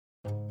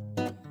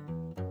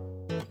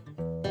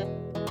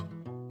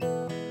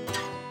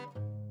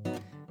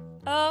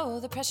Oh,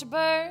 the pressure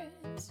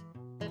burns.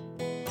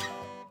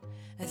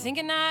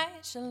 Thinking I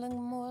should look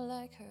more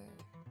like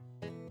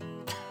her.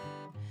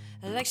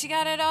 Like she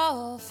got it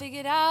all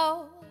figured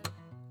out.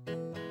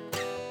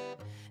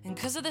 And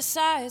 'cause of the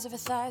size of her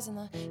thighs and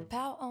the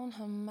pout on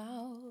her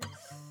mouth.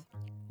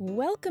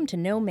 Welcome to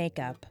No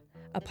Makeup,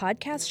 a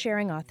podcast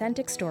sharing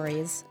authentic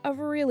stories of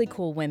really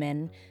cool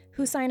women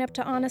who sign up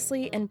to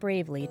honestly and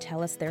bravely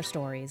tell us their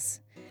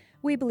stories.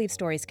 We believe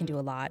stories can do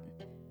a lot.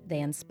 They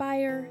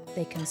inspire,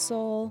 they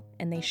console,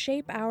 and they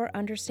shape our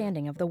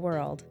understanding of the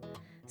world.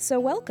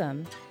 So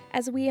welcome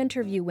as we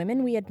interview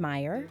women we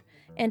admire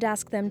and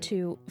ask them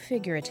to,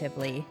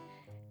 figuratively,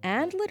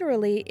 and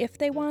literally, if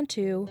they want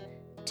to,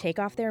 take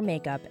off their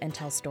makeup and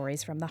tell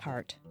stories from the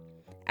heart.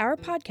 Our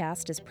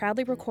podcast is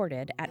proudly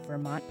recorded at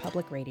Vermont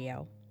Public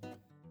Radio.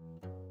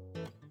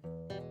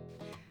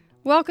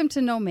 Welcome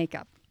to No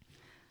Makeup.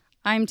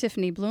 I'm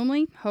Tiffany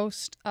Bloomley,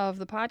 host of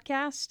the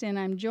podcast, and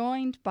I'm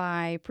joined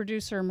by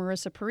producer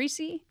Marissa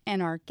Parisi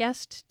and our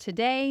guest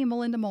today,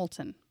 Melinda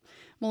Moulton.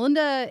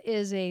 Melinda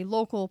is a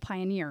local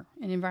pioneer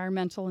in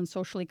environmental and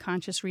socially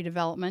conscious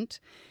redevelopment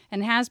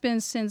and has been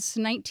since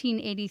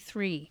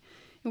 1983.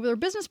 And with her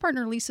business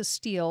partner, Lisa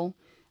Steele,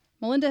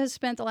 Melinda has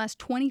spent the last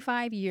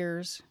 25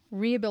 years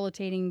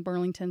rehabilitating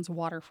Burlington's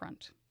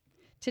waterfront.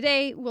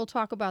 Today, we'll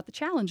talk about the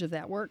challenge of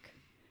that work,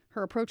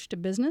 her approach to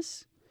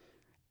business,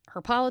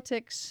 her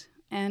politics,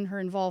 and her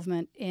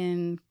involvement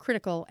in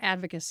critical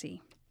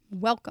advocacy.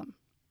 Welcome.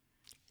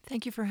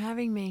 Thank you for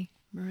having me,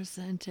 Marissa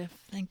and Tiff.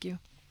 Thank you.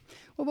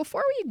 Well,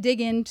 before we dig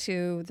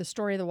into the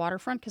story of the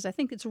waterfront, because I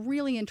think it's a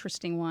really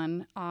interesting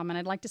one, and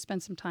I'd like to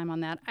spend some time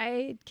on that,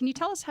 can you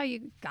tell us how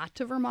you got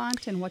to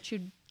Vermont and what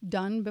you'd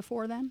done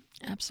before then?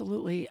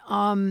 Absolutely.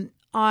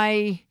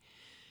 I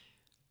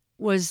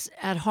was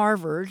at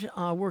Harvard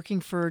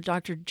working for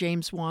Dr.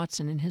 James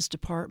Watson in his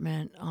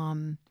department.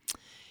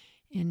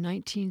 In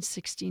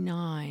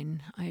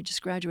 1969, I had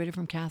just graduated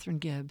from Catherine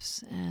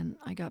Gibbs, and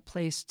I got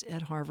placed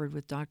at Harvard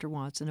with Dr.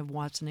 Watson of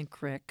Watson and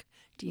Crick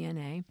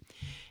DNA.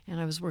 And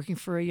I was working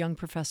for a young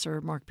professor,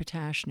 Mark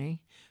Potashny,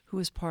 who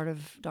was part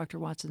of Dr.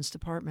 Watson's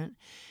department.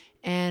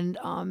 And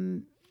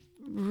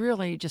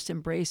really just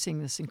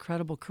embracing this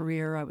incredible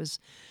career. I was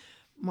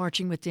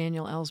marching with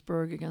Daniel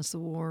Ellsberg against the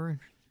war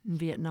in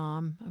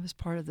Vietnam. I was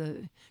part of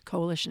the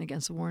coalition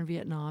against the war in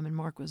Vietnam, and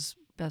Mark was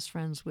best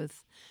friends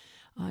with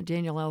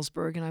Daniel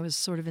Ellsberg, and I was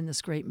sort of in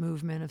this great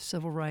movement of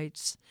civil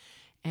rights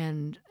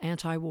and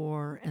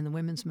anti-war and the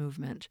women's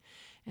movement.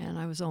 And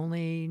I was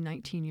only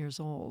 19 years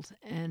old,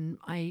 and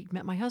I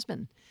met my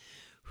husband,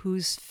 who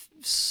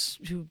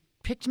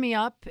picked me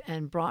up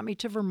and brought me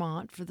to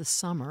Vermont for the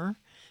summer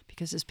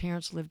because his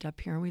parents lived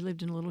up here, and we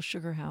lived in a little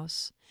sugar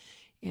house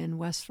in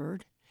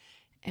Westford.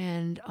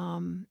 And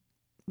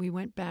we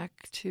went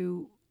back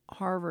to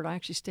Harvard. I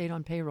actually stayed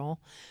on payroll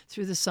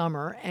through the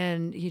summer,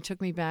 and he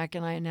took me back,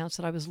 and I announced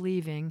that I was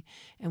leaving,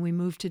 and we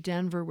moved to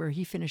Denver where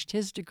he finished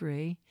his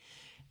degree,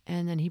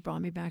 and then he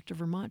brought me back to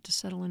Vermont to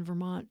settle in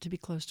Vermont to be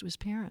close to his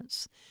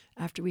parents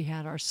after we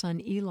had our son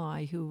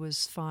Eli, who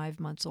was 5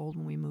 months old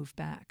when we moved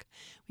back.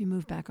 We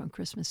moved back on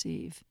Christmas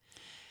Eve,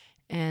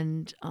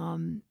 and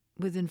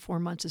within 4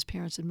 months his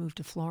parents had moved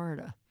to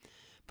Florida,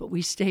 but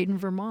we stayed in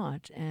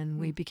Vermont, and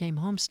we became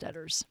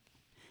homesteaders.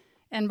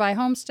 And by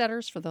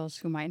homesteaders, for those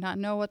who might not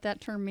know what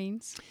that term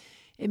means,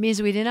 it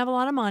means we didn't have a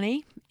lot of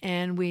money,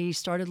 and we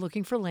started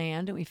looking for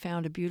land, and we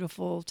found a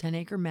beautiful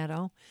 10-acre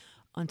meadow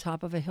on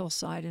top of a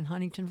hillside in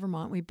Huntington,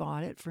 Vermont. We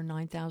bought it for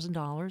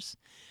 $9,000,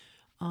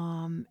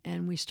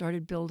 and we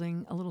started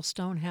building a little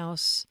stone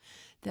house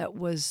that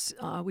was,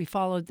 we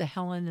followed the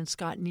Helen and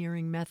Scott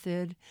Nearing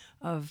method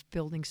of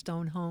building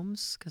stone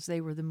homes because they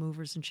were the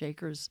movers and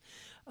shakers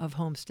of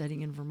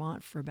homesteading in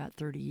Vermont for about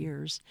 30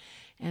 years.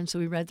 And so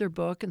we read their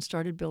book and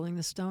started building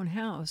the stone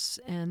house,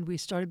 and we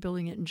started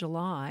building it in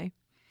July.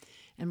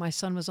 And my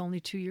son was only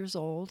 2 years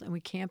old, and we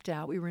camped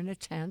out. We were in a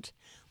tent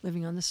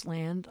living on this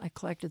land. I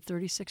collected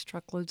 36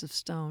 truckloads of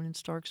stone in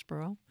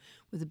Starksboro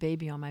with a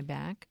baby on my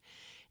back.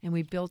 And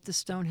we built the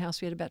stone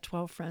house. We had about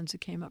 12 friends who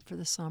came up for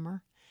the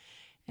summer.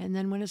 And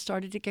then when it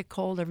started to get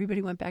cold,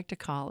 everybody went back to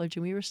college,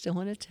 and we were still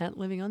in a tent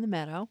living on the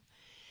meadow.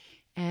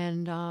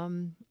 And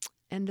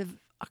end of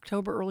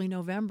October, early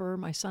November,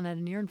 my son had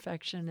an ear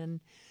infection,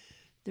 and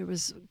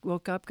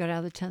woke up, got out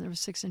of the tent, there was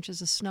 6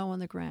 inches of snow on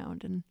the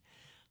ground. And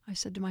I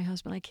said to my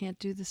husband, I can't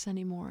do this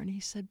anymore. And he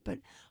said, but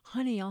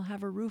honey, I'll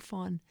have a roof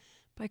on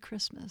by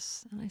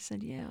Christmas. And I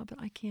said, yeah, but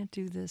I can't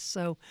do this.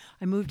 So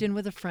I moved in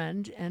with a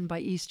friend, and by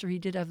Easter he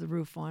did have the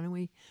roof on, and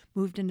we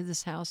moved into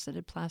this house that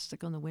had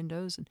plastic on the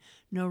windows and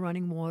no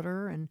running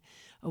water and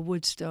a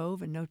wood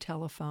stove and no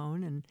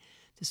telephone and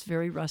this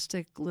very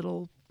rustic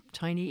little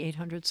tiny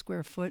 800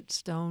 square foot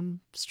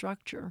stone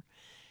structure.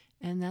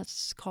 And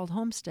that's called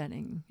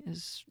homesteading.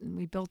 And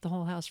we built the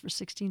whole house for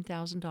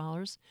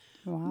 $16,000.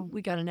 Wow.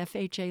 We got an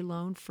FHA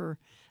loan for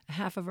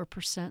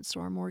 0.5%, so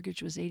our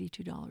mortgage was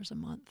 $82 a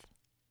month.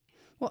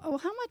 Well,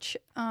 how much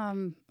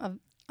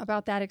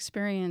about that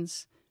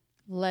experience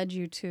led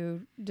you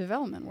to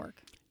development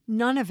work?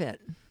 None of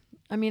it.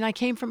 I mean, I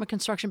came from a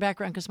construction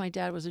background because my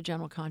dad was a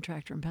general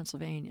contractor in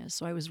Pennsylvania.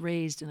 So I was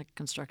raised in a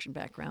construction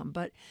background,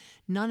 but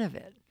none of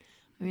it.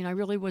 I mean, I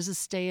really was a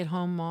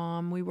stay-at-home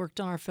mom. We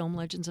worked on our film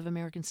Legends of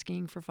American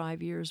Skiing for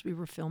 5 years. We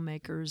were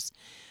filmmakers.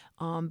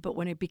 But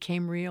when it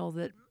became real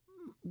that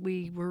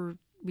we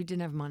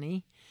didn't have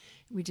money,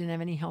 we didn't have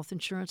any health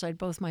insurance. I had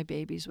both my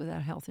babies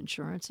without health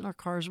insurance, and our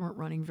cars weren't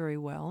running very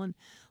well, and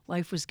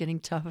life was getting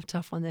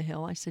tough on the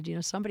hill. I said,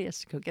 somebody has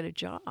to go get a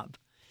job.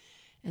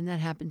 And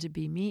that happened to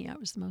be me. I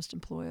was the most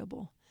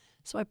employable.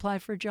 So I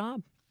applied for a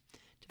job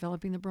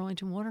developing the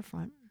Burlington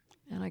waterfront,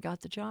 and I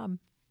got the job.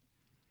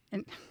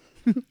 And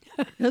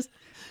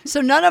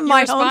so none of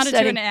my responded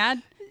homesteading. to an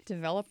ad,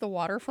 develop the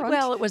waterfront?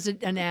 Well, it was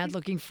an ad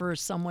looking for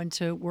someone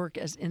to work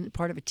as in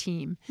part of a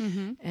team.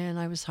 Mm-hmm. And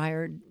I was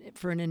hired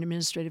for an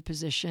administrative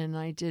position.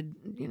 I did,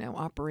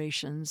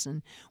 operations.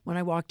 And when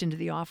I walked into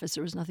the office,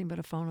 there was nothing but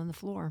a phone on the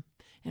floor.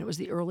 And it was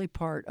the early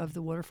part of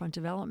the waterfront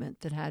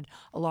development that had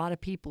a lot of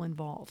people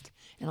involved.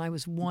 And I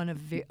was one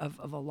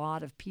of a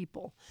lot of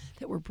people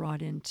that were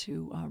brought in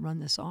to run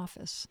this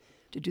office,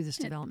 to do this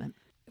development.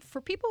 For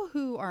people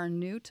who are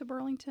new to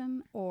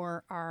Burlington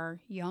or are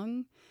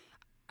young,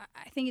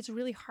 I think it's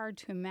really hard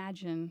to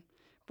imagine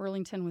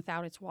Burlington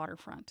without its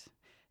waterfront.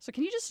 So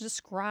can you just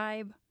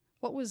describe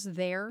what was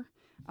there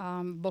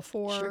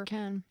before? Sure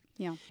can.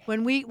 Yeah.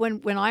 When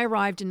I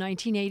arrived in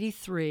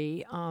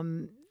 1983,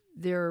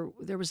 there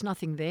was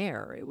nothing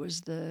there. It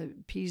was the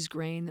Pease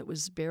grain that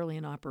was barely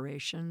in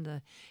operation.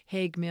 The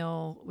Hague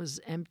mill was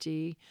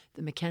empty.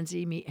 The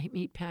Mackenzie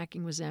meat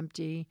packing was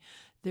empty.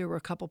 There were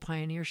a couple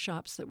pioneer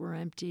shops that were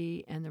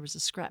empty, and there was a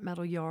scrap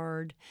metal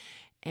yard.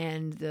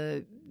 And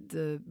the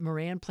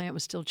Moran plant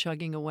was still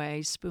chugging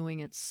away,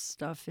 spewing its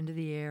stuff into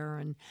the air.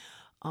 And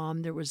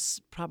there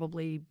was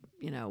probably,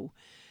 a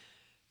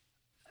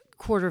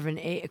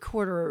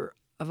quarter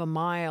of a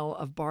mile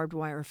of barbed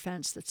wire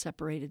fence that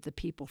separated the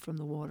people from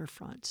the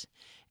waterfront.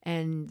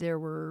 And there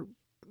were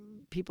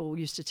people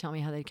used to tell me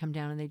how they'd come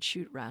down and they'd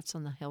shoot rats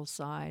on the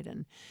hillside.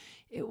 And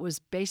it was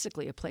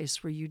basically a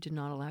place where you did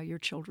not allow your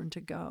children to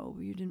go.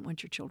 You didn't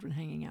want your children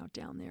hanging out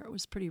down there. It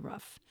was pretty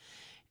rough.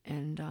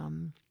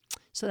 And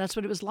so that's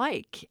what it was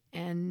like.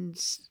 And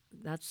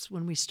that's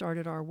when we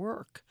started our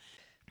work.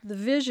 The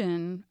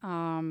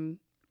vision,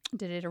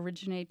 did it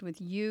originate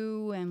with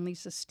you and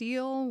Lisa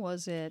Steele?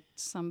 Was it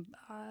some?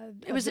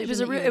 It was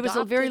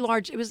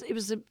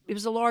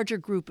a larger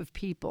group of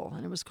people,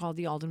 and it was called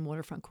the Alden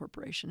Waterfront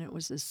Corporation. It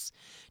was this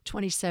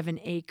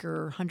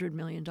 27-acre, $100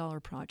 million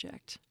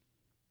project,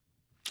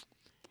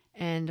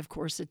 and of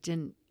course, it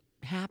didn't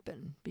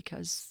happen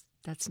because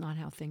that's not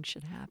how things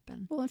should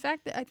happen. Well, in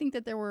fact, I think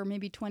that there were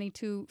maybe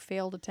 22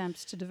 failed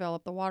attempts to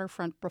develop the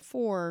waterfront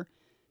before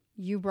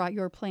you brought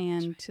your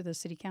plan to the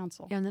city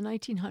council. Yeah, in the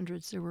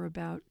 1900s, there were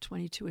about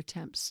 22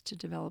 attempts to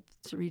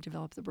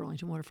redevelop the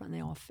Burlington waterfront, and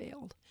they all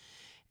failed.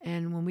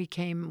 And when we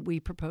came, we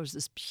proposed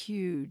this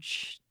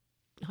huge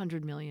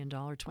 $100 million,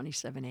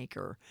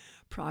 27-acre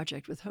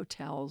project with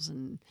hotels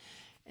and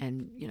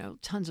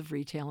tons of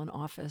retail and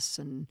office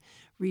and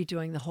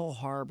redoing the whole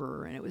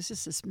harbor. And it was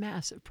just this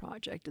massive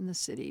project, and the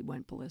city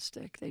went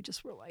ballistic. They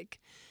just were like,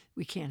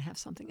 we can't have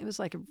something. It was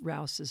like a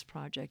Rouse's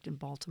project in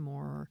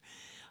Baltimore.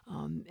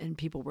 And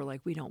people were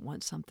like, we don't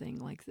want something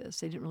like this.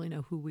 They didn't really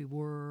know who we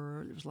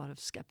were. There was a lot of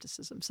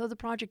skepticism. So the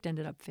project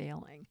ended up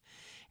failing,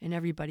 and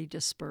everybody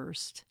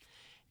dispersed.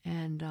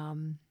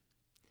 And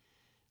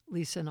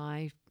Lisa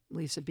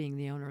being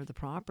the owner of the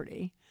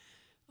property,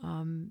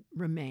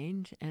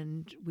 remained,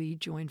 and we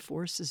joined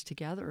forces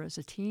together as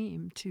a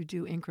team to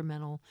do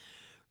incremental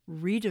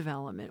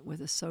redevelopment with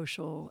a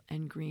social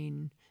and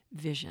green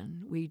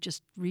vision. We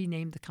just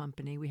renamed the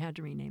company. We had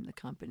to rename the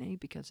company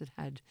because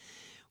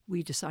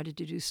we decided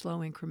to do slow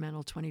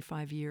incremental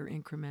 25-year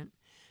increment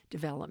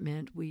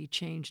development. We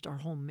changed our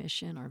whole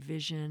mission, our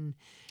vision.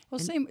 Well,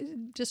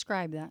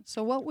 describe that.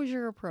 So what was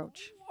your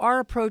approach? Our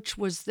approach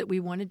was that we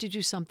wanted to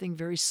do something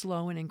very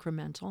slow and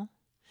incremental.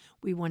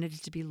 We wanted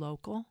it to be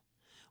local.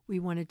 We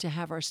wanted to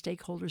have our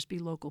stakeholders be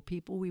local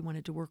people. We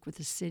wanted to work with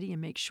the city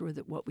and make sure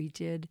that what we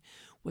did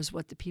was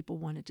what the people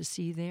wanted to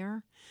see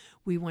there.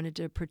 We wanted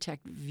to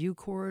protect view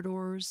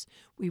corridors.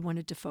 We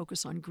wanted to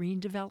focus on green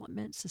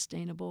development,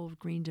 sustainable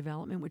green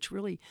development, which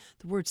really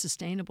the word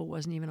sustainable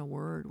wasn't even a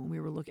word when we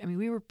were looking. I mean,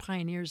 we were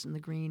pioneers in the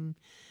green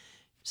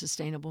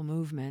sustainable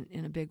movement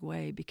in a big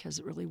way because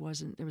it really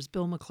wasn't. There was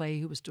Bill McClay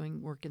who was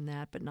doing work in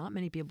that, but not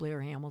many people. Blair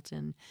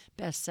Hamilton,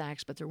 Bess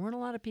Sachs, but there weren't a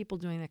lot of people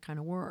doing that kind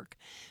of work.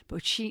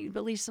 But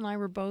Lisa and I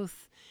were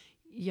both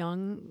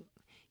young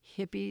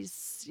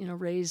hippies,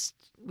 raised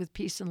with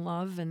peace and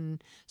love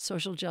and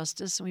social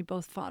justice, and we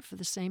both fought for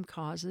the same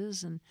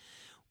causes. And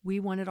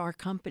we wanted our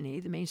company,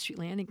 the Main Street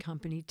Landing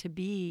Company, to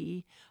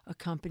be a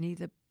company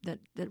that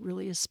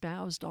really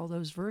espoused all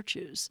those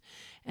virtues.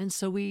 And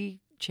so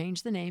we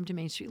changed the name to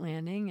Main Street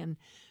Landing and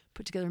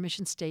put together a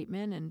mission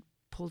statement and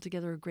pulled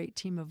together a great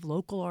team of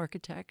local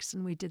architects,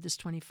 and we did this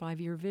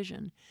 25-year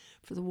vision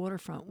for the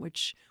waterfront,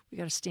 which we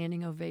got a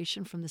standing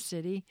ovation from the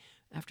city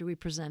after we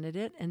presented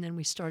it, and then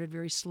we started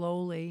very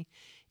slowly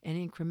and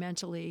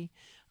incrementally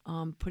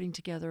putting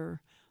together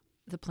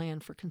the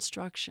plan for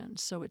construction.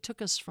 So it took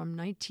us from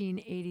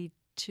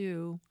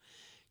 1982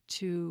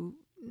 to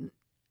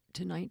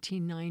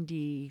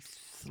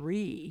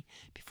 1993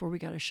 before we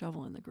got a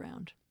shovel in the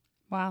ground.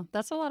 Wow,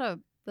 that's a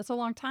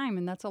long time,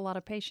 and that's a lot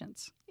of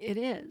patience. It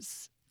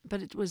is,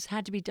 but it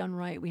had to be done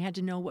right. We had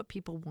to know what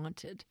people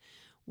wanted.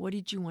 What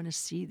did you want to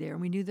see there?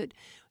 And we knew that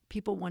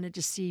people wanted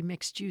to see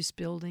mixed-use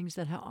buildings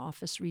that had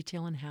office,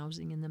 retail, and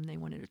housing in them. They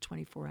wanted a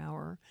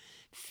 24-hour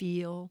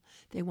feel.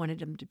 They wanted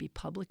them to be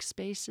public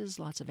spaces,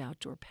 lots of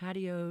outdoor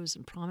patios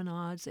and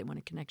promenades. They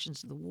wanted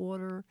connections to the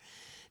water.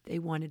 They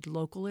wanted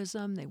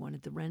localism. They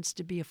wanted the rents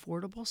to be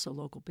affordable so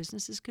local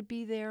businesses could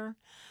be there.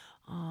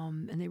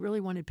 And they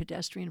really wanted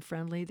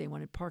pedestrian-friendly. They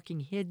wanted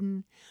parking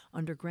hidden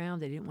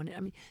underground. They didn't want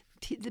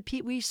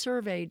it. We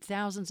surveyed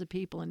thousands of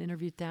people and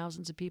interviewed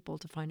thousands of people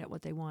to find out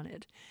what they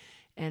wanted.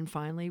 And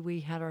finally, we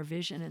had our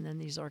vision, and then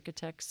these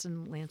architects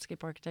and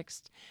landscape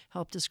architects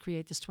helped us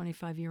create this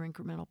 25-year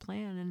incremental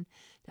plan, and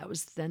that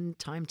was then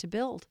time to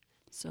build.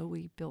 So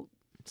we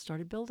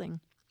started building.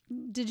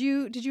 Did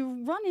you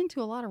run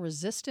into a lot of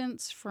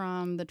resistance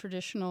from the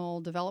traditional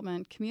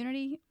development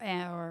community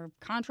or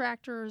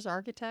contractors,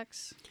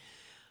 architects?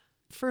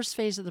 First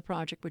phase of the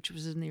project, which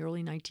was in the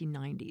early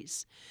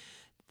 1990s,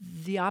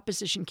 the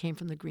opposition came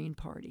from the Green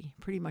Party,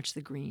 pretty much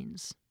the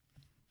Greens.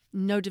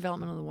 No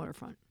development on the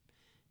waterfront.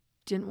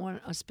 Didn't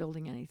want us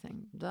building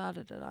anything.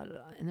 And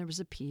there was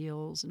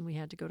appeals, and we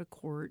had to go to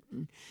court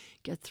and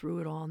get through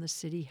it all, and the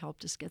city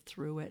helped us get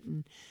through it.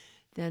 And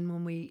then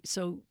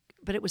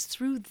but it was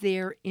through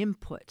their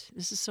input.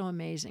 This is so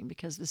amazing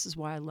because this is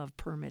why I love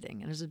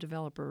permitting. And as a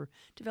developers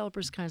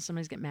kind of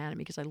sometimes get mad at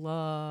me because I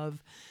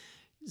love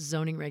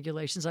zoning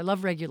regulations. I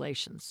love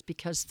regulations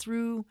because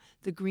through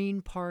the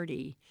Green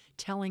Party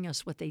telling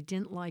us what they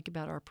didn't like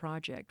about our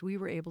project, we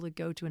were able to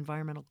go to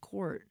environmental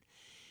court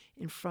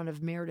in front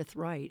of Meredith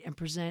Wright and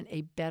present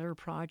a better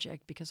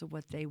project because of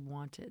what they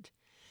wanted.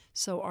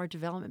 So our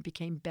development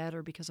became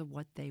better because of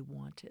what they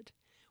wanted.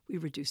 We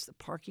reduced the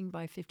parking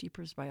by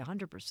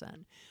 100%. I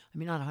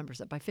mean, not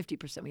 100%, by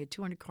 50%. We had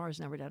 200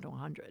 cars, now we're down to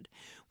 100.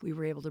 We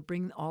were able to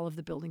bring all of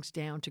the buildings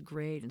down to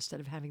grade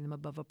instead of having them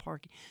above a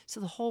parking. So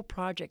the whole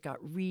project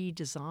got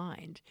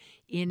redesigned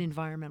in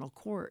environmental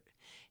court.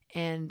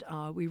 And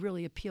we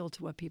really appealed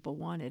to what people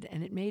wanted,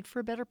 and it made for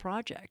a better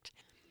project.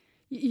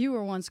 You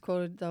were once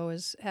quoted, though,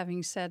 as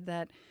having said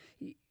that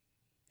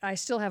I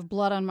still have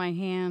blood on my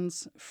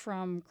hands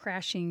from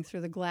crashing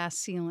through the glass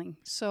ceiling.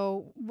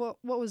 So what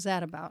was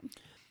that about?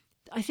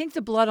 I think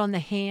the blood on the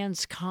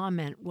hands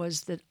comment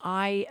was that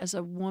I, as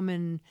a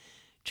woman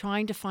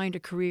trying to find a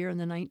career in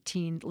the late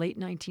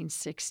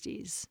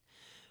 1960s,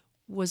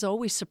 was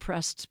always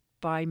suppressed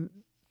by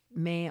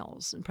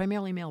males, and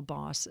primarily male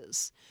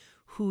bosses,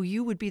 who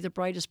you would be the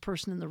brightest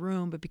person in the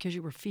room, but because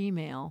you were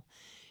female,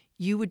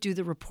 you would do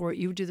the report,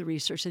 you would do the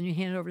research, and you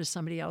hand it over to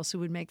somebody else who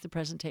would make the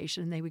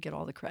presentation, and they would get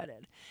all the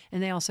credit.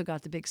 And they also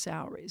got the big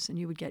salaries, and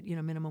you would get,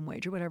 minimum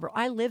wage or whatever.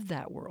 I lived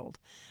that world.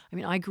 I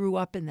mean, I grew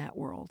up in that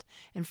world.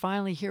 And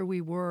finally, here we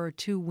were,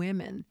 two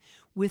women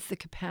with the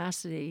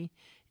capacity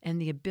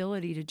and the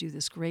ability to do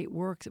this great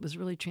work that was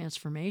really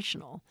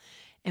transformational.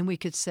 And we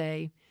could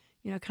say,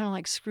 kind of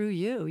like, screw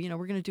you,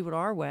 we're going to do it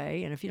our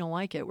way. And if you don't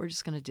like it, we're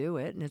just going to do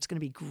it. And it's going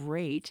to be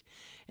great.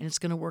 And it's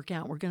going to work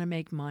out. We're going to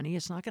make money.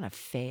 It's not going to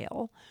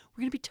fail.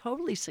 We're going to be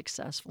totally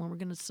successful. And we're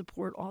going to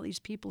support all these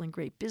people in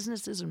great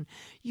businesses. And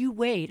you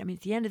wait. I mean,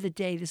 at the end of the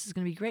day, this is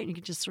going to be great. And you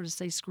can just sort of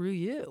say, screw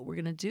you. We're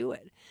going to do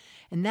it.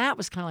 And that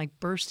was kind of like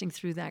bursting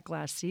through that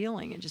glass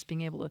ceiling and just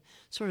being able to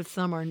sort of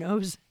thumb our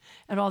nose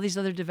at all these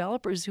other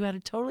developers who had a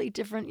totally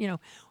different,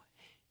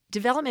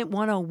 Development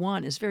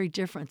 101 is very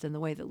different than the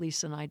way that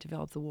Lisa and I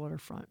developed the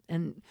waterfront.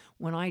 And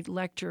when I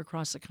lecture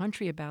across the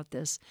country about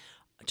this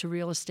to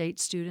real estate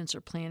students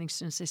or planning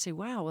students, they say,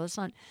 wow, well,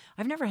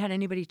 I've never had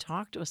anybody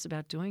talk to us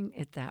about doing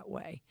it that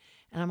way.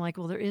 And I'm like,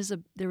 well, there is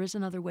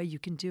another way you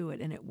can do it,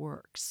 and it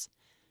works.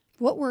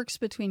 What works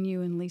between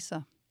you and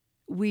Lisa?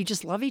 We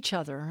just love each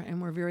other,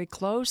 and we're very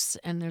close,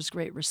 and there's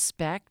great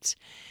respect.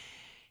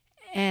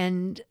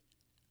 And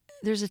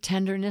there's a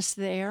tenderness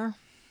there.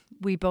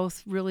 We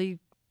both really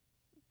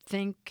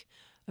think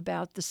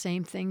about the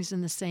same things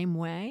in the same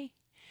way,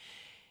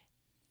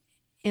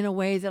 in a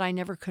way that I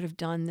never could have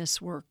done this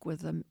work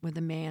with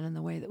a man in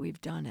the way that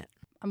we've done it.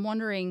 I'm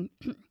wondering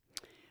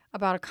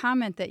about a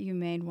comment that you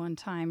made one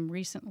time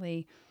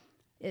recently.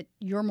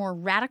 You're more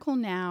radical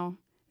now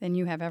than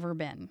you have ever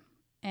been,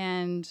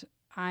 and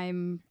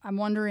I'm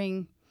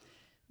wondering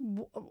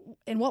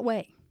in what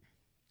way,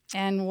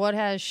 and what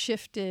has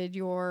shifted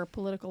your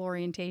political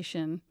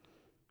orientation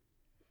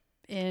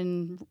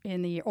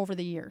over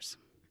the years.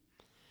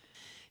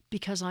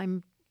 Because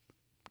I'm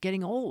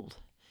getting old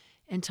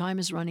and time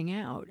is running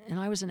out. And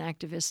I was an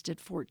activist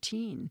at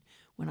 14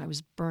 when I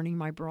was burning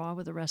my bra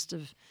with the rest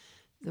of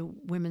the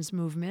women's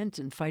movement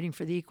and fighting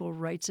for the Equal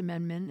Rights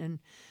Amendment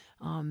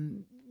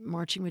and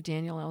marching with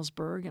Daniel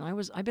Ellsberg.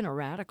 And I've been a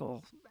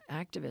radical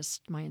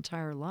activist my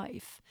entire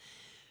life.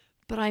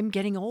 But I'm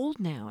getting old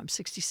now. I'm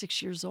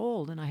 66 years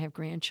old and I have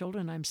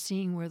grandchildren. I'm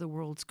seeing where the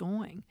world's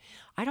going.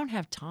 I don't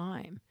have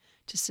time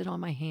to sit on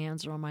my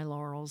hands or on my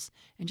laurels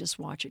and just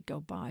watch it go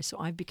by. So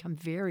I've become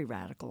very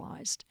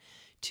radicalized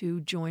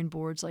to join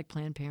boards like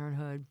Planned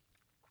Parenthood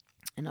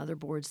and other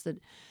boards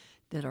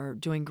that are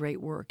doing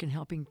great work and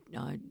helping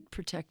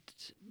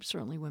protect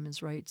certainly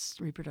women's rights,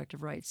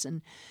 reproductive rights.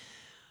 And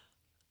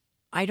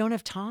I don't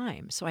have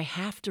time, so I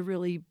have to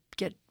really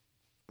get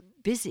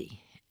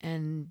busy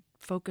and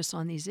focus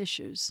on these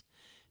issues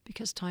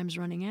because time's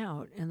running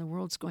out and the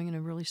world's going in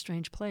a really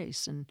strange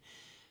place. And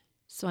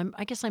so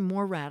I guess I'm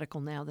more radical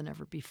now than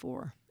ever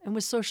before. And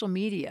with social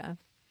media,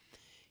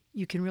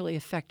 you can really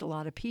affect a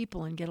lot of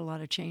people and get a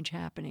lot of change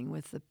happening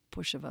with the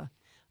push of a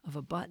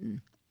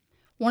button.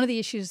 One of the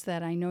issues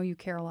that I know you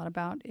care a lot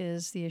about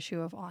is the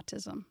issue of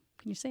autism.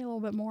 Can you say a little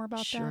bit more about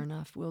that? Sure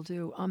enough, will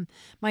do.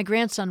 My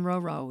grandson,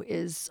 Roro,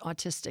 is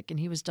autistic, and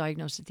he was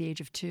diagnosed at the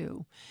age of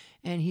 2,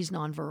 and he's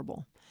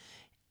nonverbal.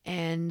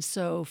 And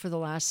so for the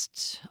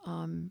last,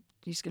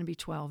 he's going to be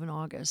 12 in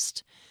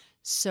August.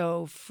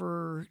 So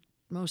for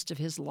most of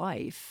his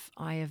life,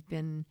 I have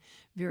been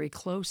very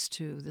close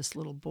to this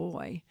little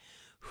boy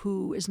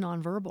who is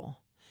nonverbal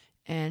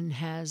and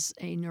is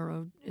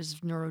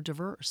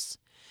neurodiverse.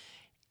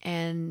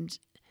 And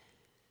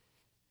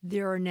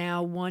there are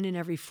now 1 in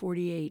every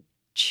 48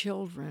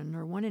 children,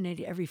 or 1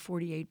 in every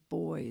 48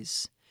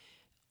 boys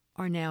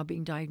are now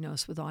being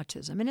diagnosed with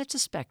autism. And it's a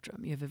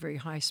spectrum. You have a very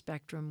high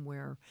spectrum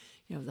where,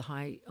 the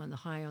high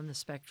on the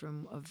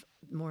spectrum of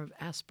more of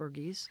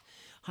Asperger's,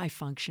 high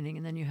functioning,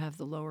 and then you have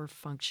the lower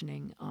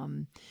functioning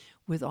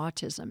with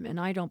autism. And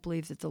I don't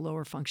believe that the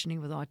lower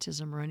functioning with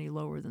autism are any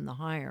lower than the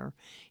higher.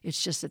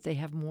 It's just that they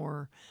have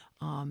more,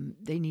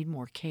 they need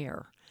more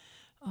care.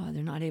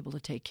 They're not able to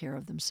take care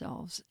of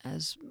themselves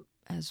as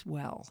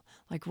well.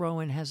 Like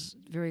Rowan has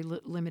very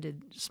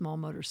limited small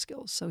motor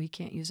skills, so he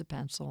can't use a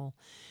pencil,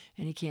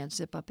 and he can't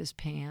zip up his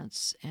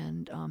pants,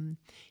 and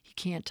he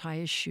can't tie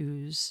his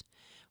shoes,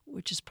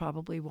 which is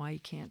probably why he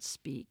can't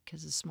speak,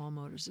 because his small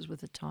motors is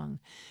with the tongue.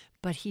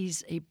 But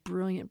he's a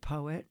brilliant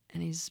poet,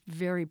 and he's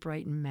very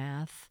bright in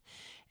math,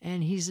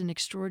 and he's an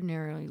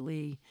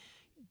extraordinarily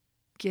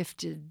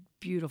gifted,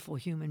 beautiful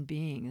human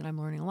being that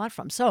I'm learning a lot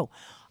from. So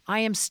I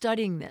am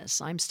studying this.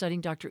 I'm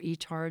studying Dr.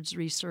 Etard's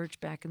research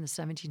back in the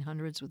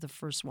 1700s with the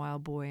first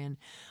wild boy, and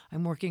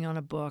I'm working on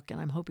a book, and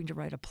I'm hoping to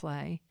write a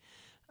play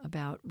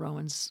about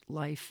Rowan's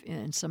life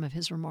and some of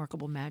his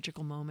remarkable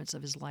magical moments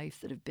of his life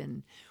that have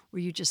been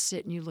where you just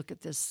sit and you look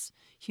at this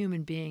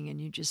human being and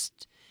you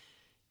just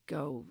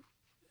go,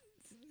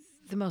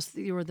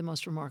 you are the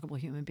most remarkable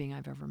human being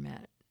I've ever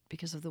met,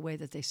 because of the way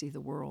that they see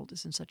the world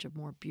is in such a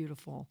more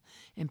beautiful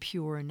and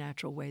pure and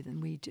natural way than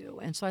we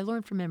do. And so I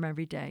learn from him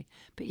every day.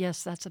 But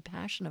yes, that's a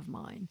passion of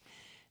mine.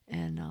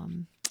 And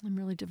I'm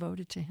really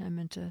devoted to him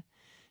and to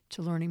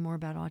learning more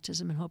about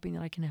autism and hoping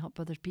that I can help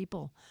other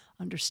people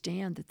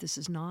understand that this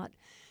is not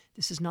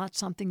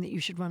something that you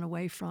should run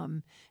away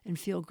from and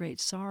feel great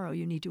sorrow.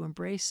 You need to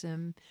embrace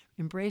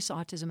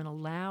autism and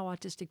allow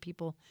autistic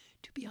people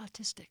to be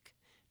autistic.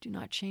 Do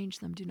not change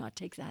them. Do not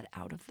take that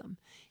out of them.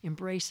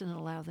 Embrace and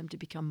allow them to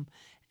become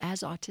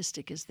as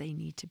autistic as they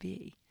need to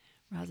be,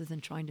 rather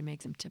than trying to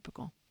make them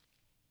typical.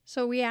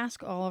 So we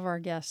ask all of our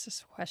guests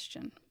this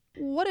question.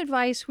 What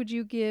advice would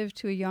you give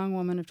to a young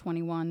woman of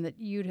 21 that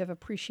you'd have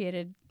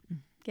appreciated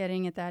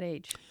getting at that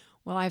age?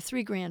 Well, I have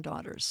 3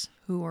 granddaughters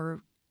who are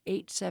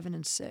 8, 7,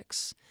 and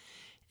 6.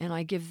 And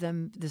I give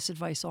them this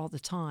advice all the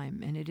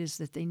time, and it is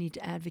that they need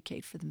to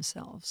advocate for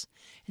themselves,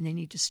 and they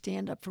need to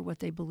stand up for what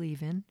they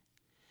believe in.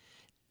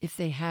 If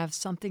they have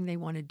something they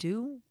want to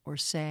do or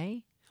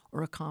say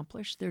or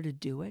accomplish, they're to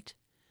do it.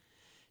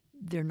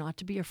 They're not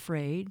to be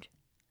afraid,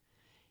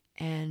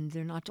 and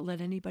they're not to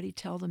let anybody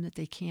tell them that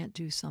they can't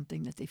do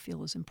something that they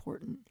feel is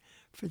important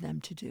for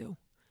them to do,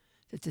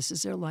 that this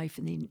is their life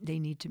and they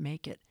need to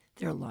make it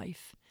their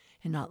life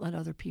and not let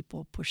other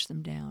people push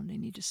them down. They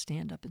need to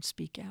stand up and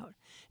speak out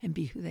and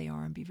be who they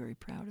are and be very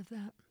proud of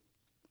that.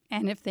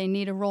 And if they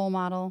need a role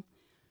model,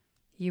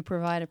 you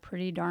provide a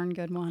pretty darn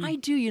good one. I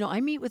do.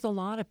 I meet with a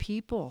lot of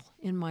people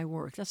in my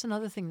work. That's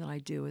another thing that I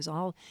do is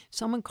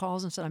someone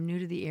calls and said, I'm new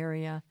to the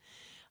area.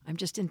 I'm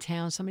just in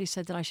town. Somebody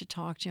said that I should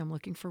talk to you. I'm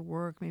looking for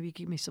work. Maybe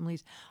give me some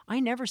leads. I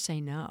never say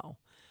no.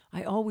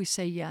 I always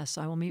say yes,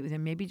 I will meet with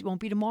him. Maybe it won't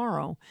be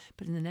tomorrow,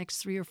 but in the next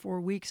 3 or 4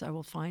 weeks, I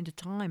will find a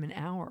time, an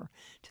hour,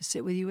 to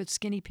sit with you at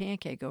Skinny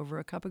Pancake over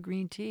a cup of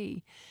green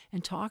tea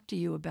and talk to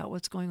you about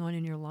what's going on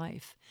in your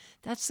life.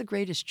 That's the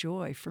greatest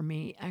joy for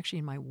me, actually,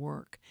 in my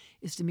work,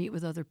 is to meet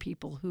with other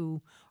people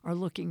who are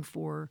looking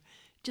for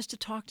just to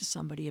talk to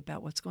somebody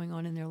about what's going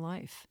on in their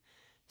life.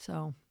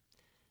 So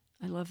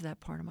I love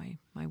that part of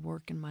my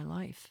work and my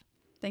life.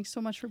 Thanks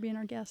so much for being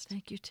our guest.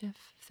 Thank you,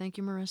 Tiff. Thank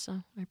you,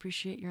 Marissa. I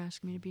appreciate your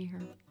asking me to be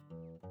here.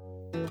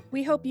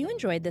 We hope you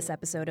enjoyed this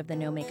episode of the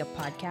No Makeup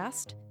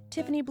Podcast.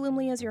 Tiffany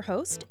Bloomley is your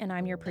host, and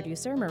I'm your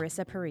producer,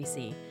 Marissa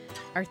Parisi.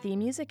 Our theme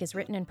music is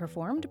written and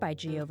performed by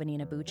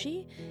Giovannina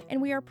Bucci, and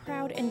we are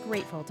proud and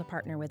grateful to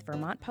partner with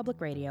Vermont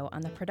Public Radio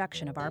on the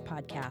production of our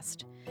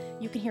podcast.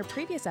 You can hear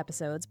previous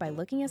episodes by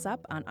looking us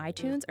up on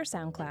iTunes or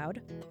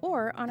SoundCloud,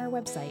 or on our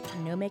website,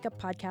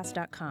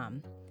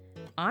 nomakeuppodcast.com.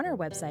 On our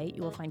website,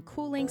 you will find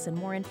cool links and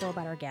more info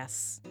about our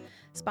guests.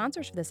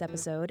 Sponsors for this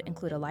episode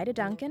include Elida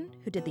Duncan,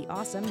 who did the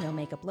awesome No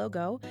Makeup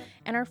logo,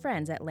 and our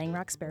friends at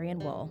Langrock Sperry &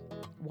 Wool.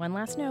 One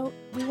last note,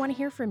 we want to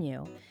hear from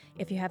you.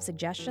 If you have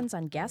suggestions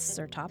on guests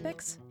or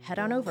topics, head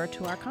on over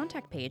to our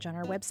contact page on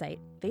our website,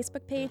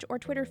 Facebook page, or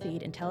Twitter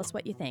feed and tell us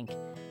what you think.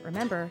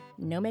 Remember,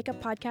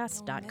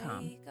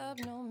 nomakeuppodcast.com. No makeup,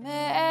 no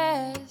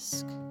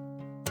mask.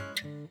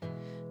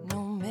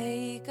 No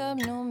makeup,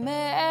 no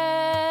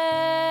mask.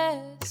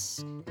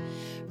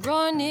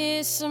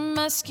 Rawness of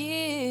my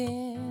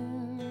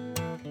skin.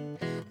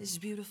 This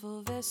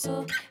beautiful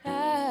vessel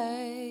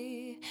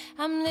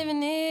I'm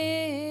living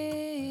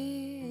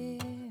in.